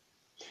me.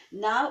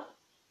 Now,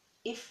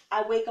 if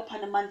I wake up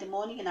on a Monday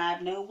morning and I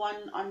have no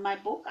one on my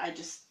book, I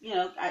just, you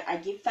know, I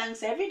give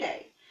thanks every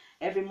day.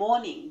 Every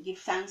morning, give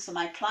thanks for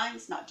my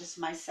clients, not just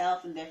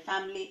myself and their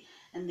family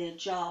and their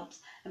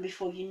jobs. And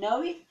before you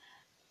know it,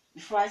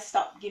 before I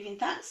stop giving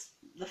thanks,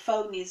 the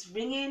phone is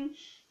ringing,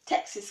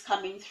 texts is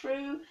coming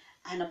through,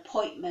 and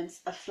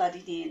appointments are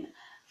flooding in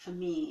for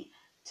me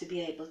to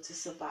be able to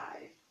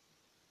survive.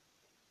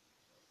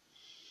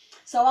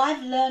 So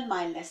I've learned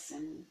my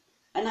lesson,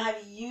 and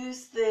I've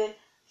used the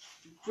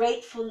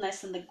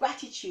gratefulness and the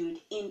gratitude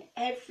in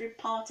every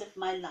part of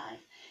my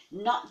life,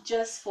 not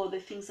just for the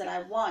things that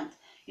I want.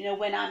 You know,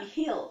 when I'm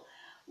ill,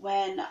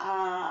 when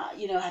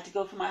you know, I had to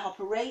go for my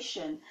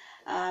operation,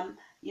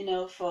 you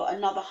know, for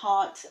another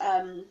heart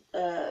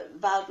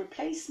valve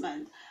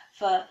replacement,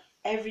 for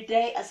every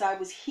day as I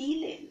was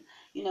healing,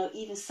 you know,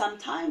 even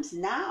sometimes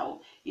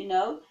now, you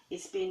know,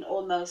 it's been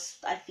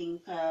almost, I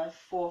think, 4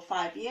 or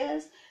 5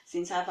 years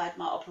since I've had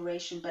my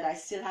operation, but I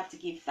still have to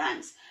give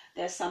thanks.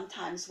 There's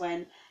sometimes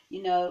when,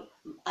 you know,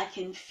 I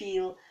can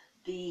feel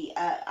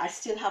I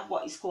still have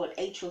what is called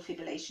atrial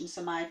fibrillation,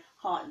 so my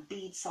heart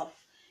beats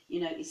off,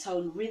 you know, its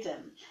own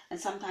rhythm. And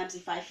sometimes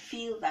if I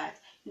feel that,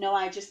 you know,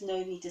 I just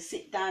need to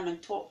sit down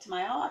and talk to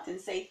my heart and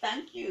say,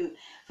 thank you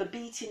for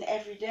beating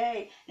every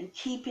day and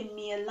keeping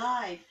me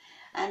alive.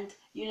 And,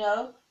 you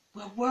know,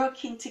 we're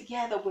working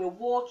together, we're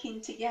walking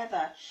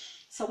together.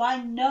 So I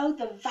know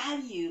the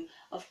value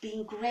of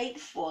being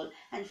grateful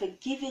and for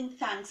giving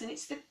thanks. And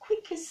it's the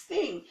quickest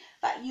thing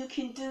that you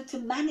can do to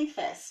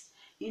manifest.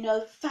 You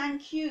know,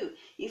 thank you.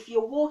 If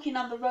you're walking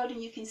on the road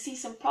and you can see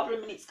some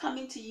problem and it's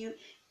coming to you,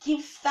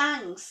 give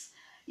thanks.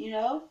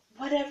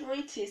 whatever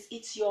it is,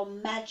 it's your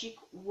magic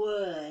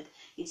word.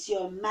 It's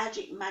your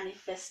magic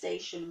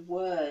manifestation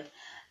word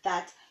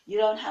that you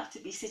don't have to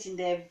be sitting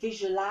there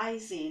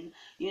visualizing,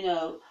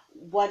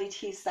 what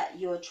it is that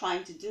you're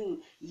trying to do.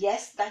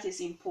 Yes, that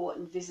is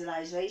important.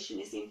 Visualization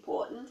is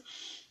important,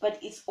 but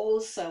it's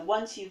also,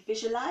 once you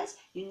visualize,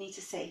 you need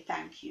to say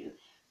thank you,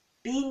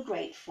 being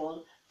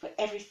grateful for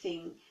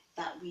everything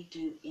that we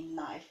do in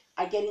life.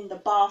 I get in the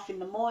bath in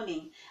the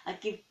morning, I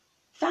give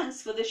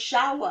thanks for the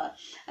shower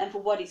and for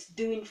what it's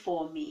doing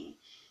for me.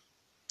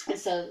 And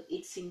so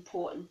it's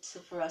important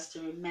for us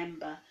to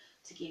remember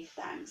to give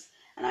thanks.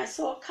 And I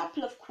saw a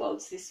couple of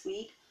quotes this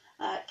week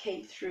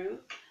came through,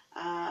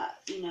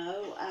 and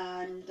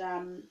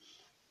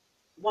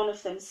one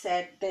of them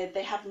said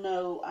they have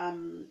no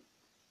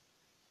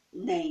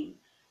name,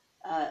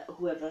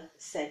 whoever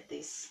said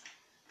this.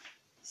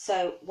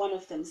 So one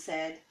of them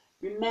said,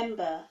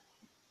 remember,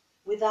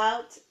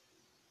 without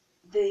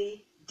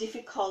the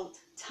difficult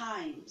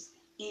times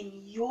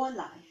in your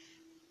life,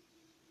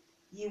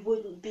 you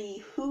wouldn't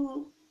be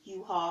who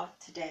you are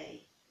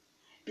today.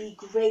 Be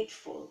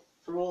grateful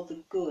for all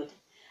the good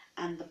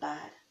and the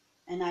bad.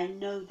 And I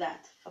know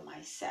that for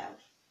myself.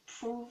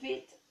 Prove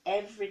it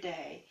every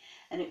day.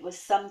 And it was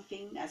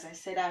something, as I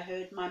said, I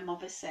heard my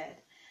mother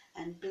said,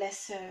 and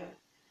bless her,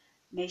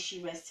 may she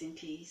rest in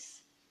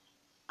peace.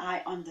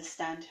 I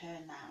understand her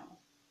now.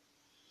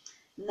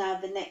 Now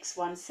the next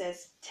one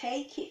says,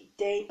 take it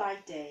day by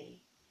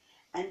day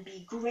and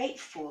be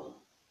grateful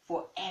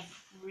for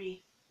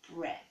every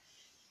breath.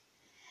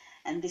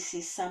 And this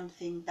is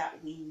something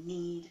that we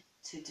need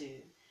to do.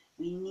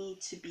 We need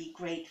to be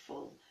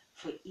grateful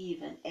for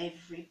even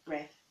every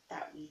breath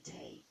that we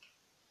take.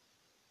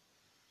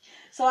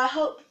 So I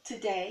hope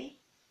today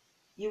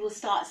you will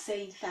start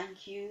saying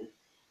thank you,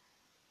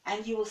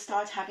 and you will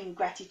start having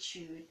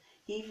gratitude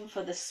even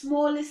for the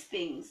smallest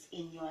things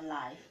in your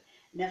life,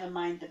 never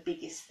mind the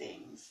biggest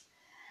things.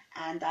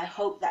 And I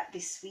hope that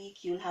this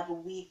week you'll have a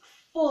week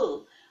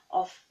full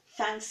of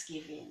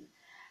thanksgiving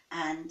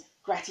and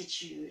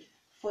gratitude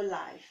for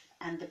life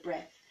and the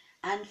breath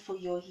and for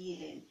your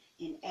healing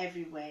in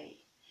every way.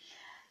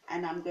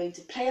 And I'm going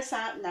to play us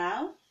out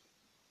now,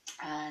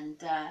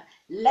 and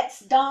let's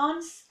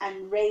dance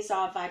and raise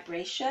our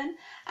vibration.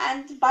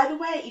 And by the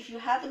way, if you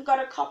haven't got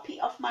a copy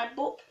of my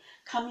book,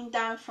 Coming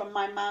Down from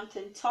My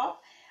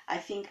Mountaintop, I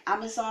think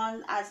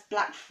Amazon has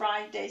Black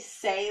Friday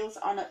sales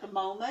on at the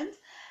moment.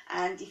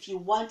 And if you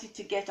wanted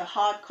to get a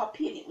hard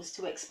copy and it was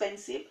too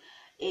expensive,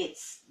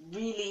 it's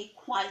really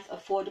quite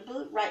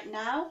affordable right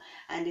now.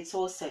 And it's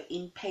also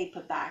in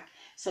paperback.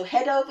 So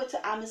head over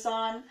to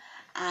Amazon,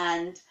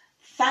 and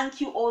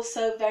thank you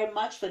also very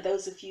much for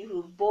those of you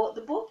who've bought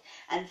the book.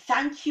 And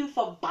thank you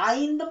for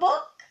buying the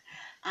book.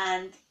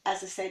 And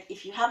as I said,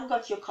 if you haven't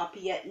got your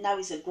copy yet, now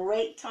is a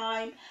great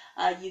time.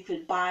 You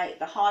could buy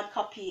the hard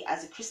copy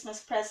as a Christmas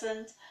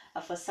present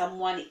for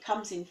someone. It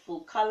comes in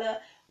full color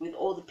with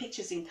all the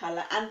pictures in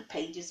color, and the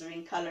pages are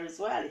in color as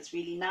well. It's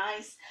really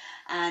nice,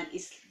 and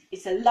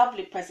it's a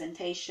lovely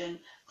presentation,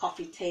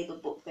 coffee table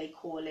book they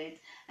call it.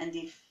 And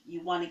if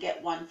you want to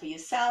get one for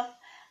yourself,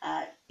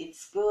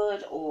 it's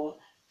good, or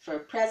for a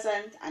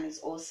present, and it's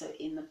also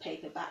in the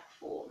paperback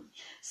form.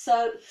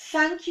 So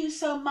thank you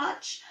so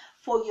much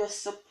for your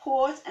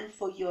support and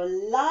for your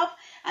love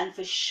and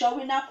for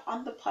showing up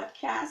on the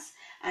podcast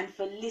and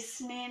for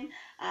listening.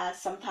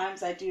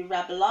 Sometimes I do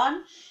rabble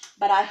on,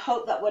 but I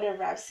hope that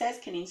whatever I've said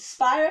can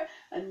inspire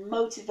and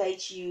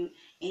motivate you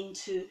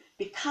into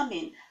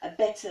becoming a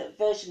better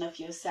version of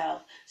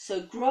yourself.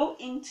 So grow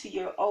into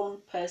your own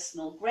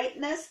personal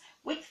greatness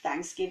with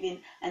thanksgiving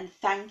and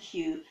thank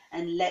you,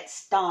 and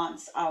let's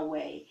dance our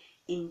way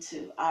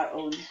into our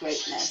own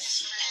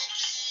greatness.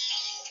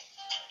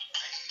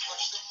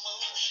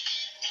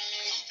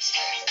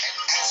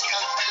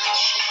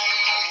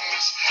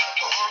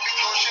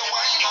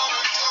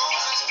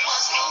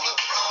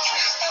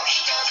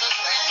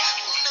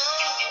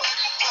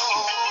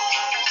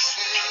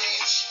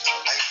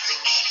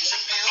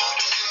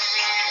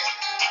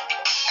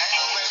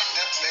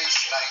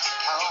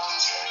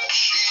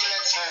 She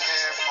lets her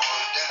hair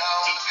fall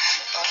down.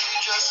 I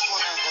just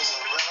wanna hang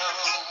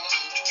around.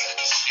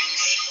 See if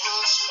she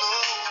will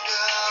slow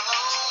down.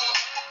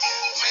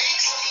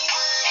 Make some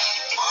way,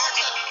 park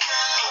the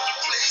crowd.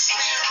 Place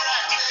me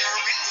right there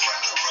in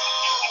front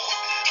row.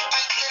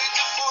 I can't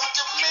afford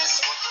to miss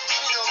one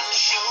minute of the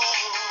show.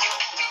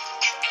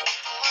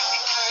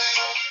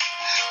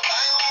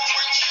 I hope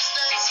when she's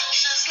dancing,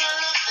 she's not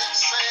looking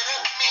straight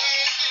at me.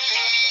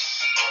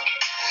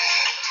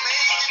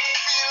 Make it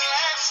feel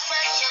like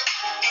special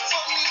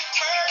for me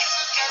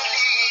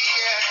personally,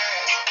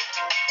 yeah.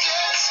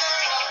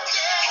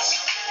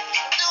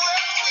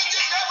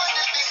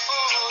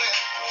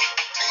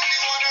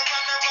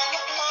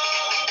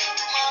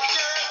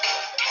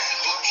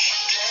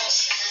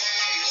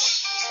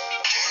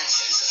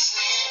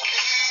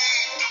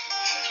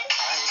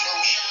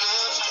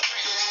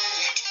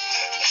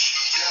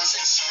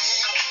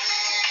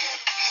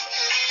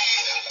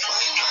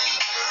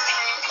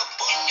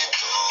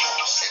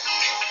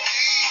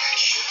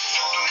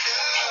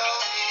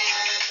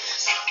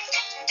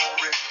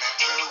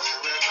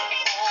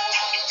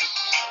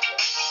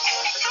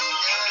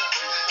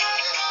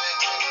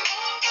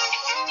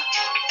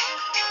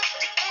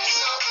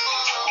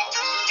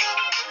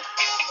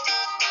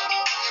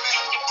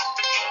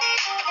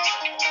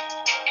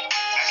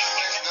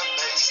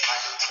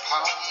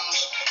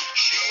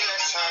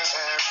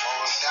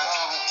 slow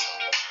down.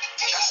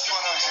 Just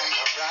wanna hang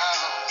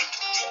around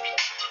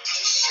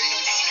to see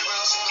if she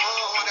will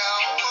slow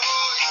down.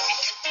 Boy,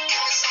 give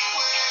me some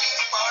way,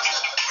 part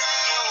the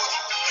crowd.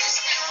 Please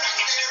be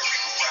right there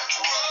in front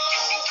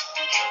row.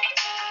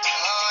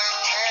 I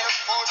can't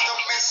afford to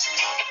miss you.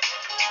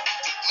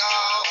 No.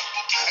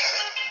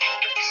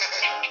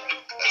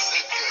 That's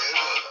it, good.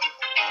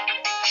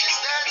 She's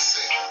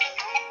dancing.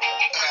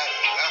 And I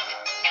love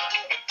her.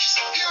 She's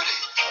a beauty.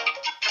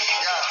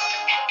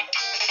 Yeah.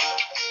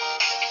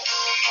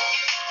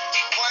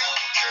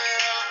 White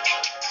girl,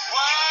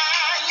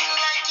 why you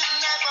like you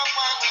never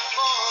won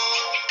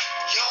before?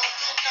 You're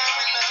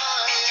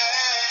phenomenal,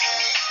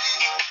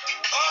 yeah.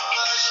 Oh,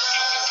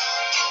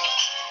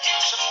 you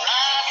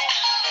surprise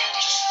me,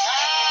 just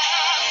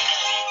like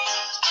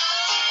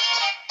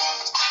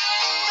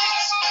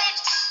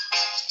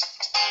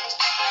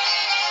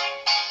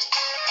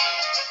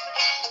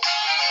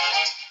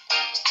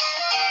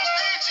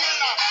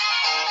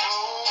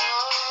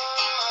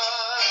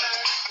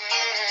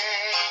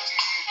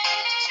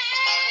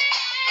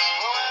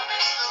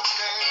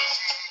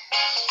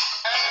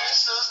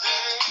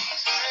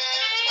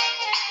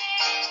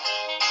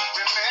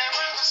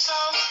remember the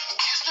song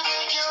used to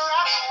make you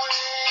rock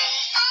away.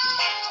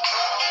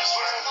 Those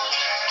were the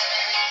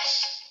days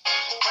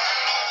when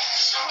love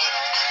used to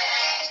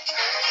rain.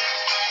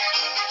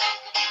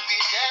 We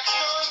danced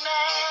all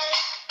night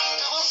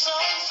to the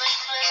songs they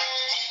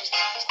played.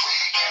 We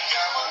can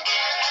come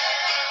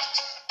again,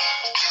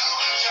 do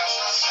it just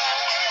the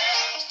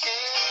same.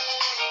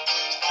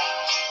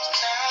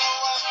 Now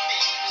I'm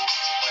feeling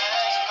too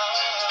bad.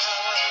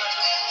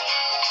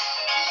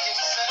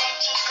 Being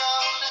such a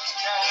golden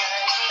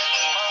time,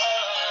 it's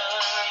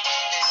fun.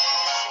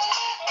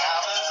 Now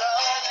there's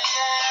only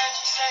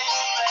any safe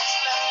place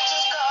left to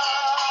go.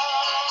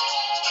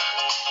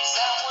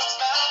 Someone's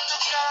bound to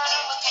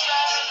come and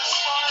try to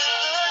spoil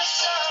the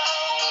show.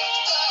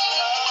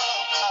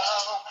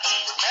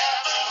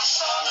 Remember the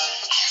songs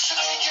used to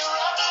make you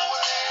rock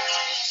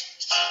away.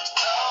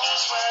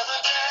 Those were the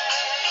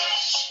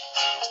days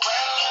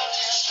when love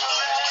used to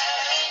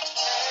rain.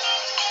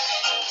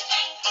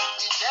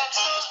 We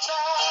danced all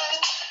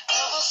night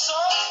to the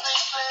songs they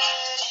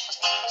played.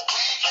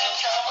 We can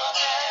come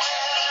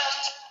again.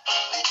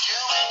 We do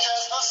it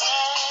just the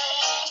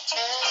same.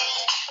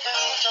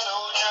 Cause you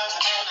know just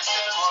an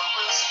understand what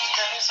we'll see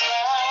and it's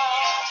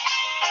loud.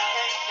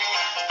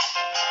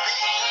 We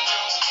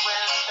just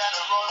west and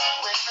a rolling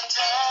with the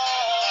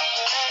town.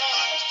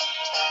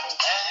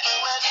 And you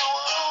had to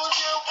hold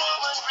your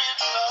woman real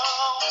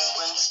close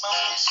when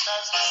smoke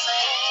starts to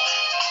sing.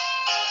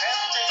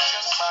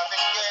 Temptations,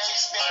 Marvin Gaye,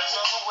 spinners